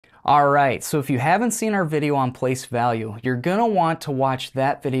Alright, so if you haven't seen our video on place value, you're gonna want to watch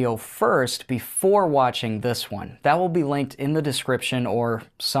that video first before watching this one. That will be linked in the description or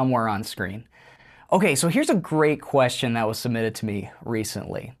somewhere on screen. Okay, so here's a great question that was submitted to me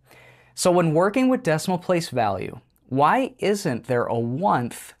recently. So when working with decimal place value, why isn't there a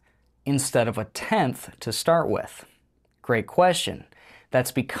 1/10 instead of a 1/10 to start with? Great question.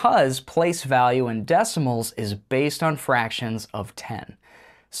 That's because place value in decimals is based on fractions of 10.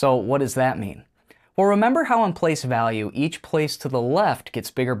 So what does that mean? Well, remember how in place value, each place to the left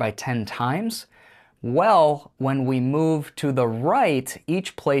gets bigger by 10 times? Well, when we move to the right,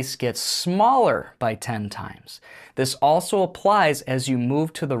 each place gets smaller by 10 times. This also applies as you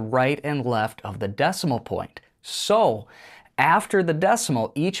move to the right and left of the decimal point. So, after the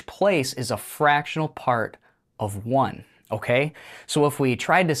decimal, each place is a fractional part of 1, okay? So if we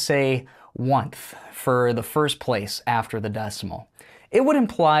tried to say 1/10 for the first place after the decimal, it would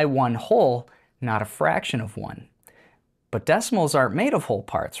imply 1/2, not a fraction of 1. But decimals aren't made of whole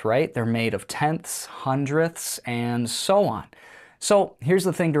parts, right? They're made of tenths, hundredths, and so on. So here's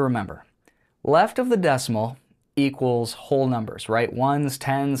the thing to remember. Left of the decimal equals whole numbers, right? Ones,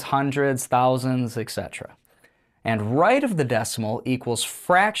 tens, hundreds, thousands, etc. And right of the decimal equals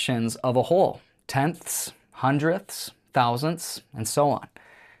fractions of a whole, tenths, hundredths, thousandths, and so on.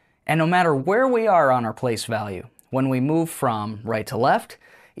 And no matter where we are on our place value, when we move from right to left,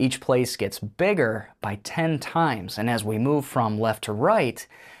 each place gets bigger by 10 times. And as we move from left to right,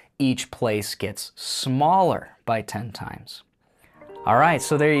 each place gets smaller by 10 times. All right,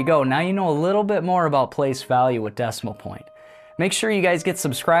 so there you go. Now you know a little bit more about place value with decimal point. Make sure you guys get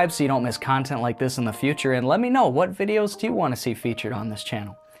subscribed so you don't miss content like this in the future. And let me know, what videos do you want to see featured on this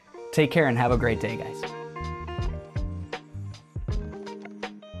channel? Take care and have a great day, guys.